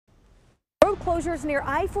road closures near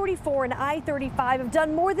I-44 and I-35 have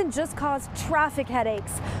done more than just cause traffic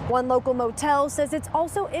headaches. One local motel says it's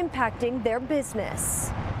also impacting their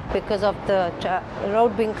business. Because of the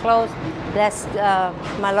road being closed,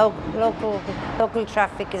 my local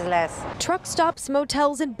traffic is less. Truck stops,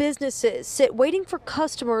 motels, and businesses sit waiting for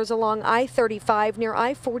customers along I-35 near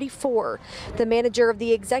I-44. The manager of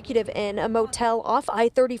the Executive Inn, a motel off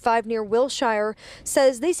I-35 near Wilshire,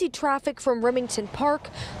 says they see traffic from Remington Park,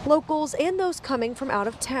 locals, and those coming from out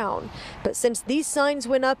of town. But since these signs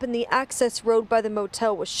went up and the access road by the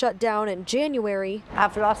motel was shut down in January,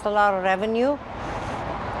 I've lost a lot of revenue.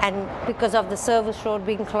 And because of the service road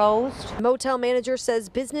being closed. Motel manager says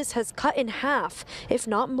business has cut in half, if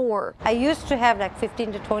not more. I used to have like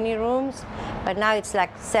 15 to 20 rooms, but now it's like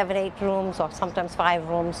 7, 8 rooms or sometimes 5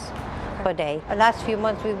 rooms per day. The last few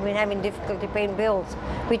months we've been having difficulty paying bills.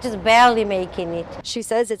 We're just barely making it. She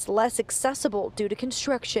says it's less accessible due to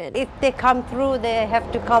construction. If they come through, they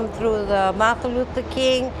have to come through the Martin Luther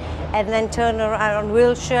King and then turn around on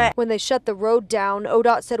Wilshire. When they shut the road down,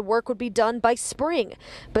 ODOT said work would be done by spring.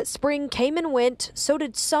 But spring came and went, so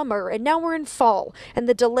did summer, and now we're in fall, and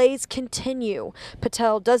the delays continue.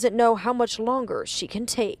 Patel doesn't know how much longer she can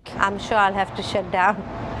take. I'm sure I'll have to shut down.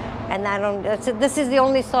 And this is the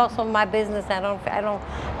only source of my business. I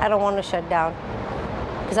don't want to shut down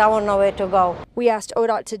because I won't know where to go. We asked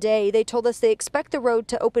ODOT today. They told us they expect the road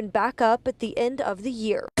to open back up at the end of the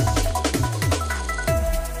year.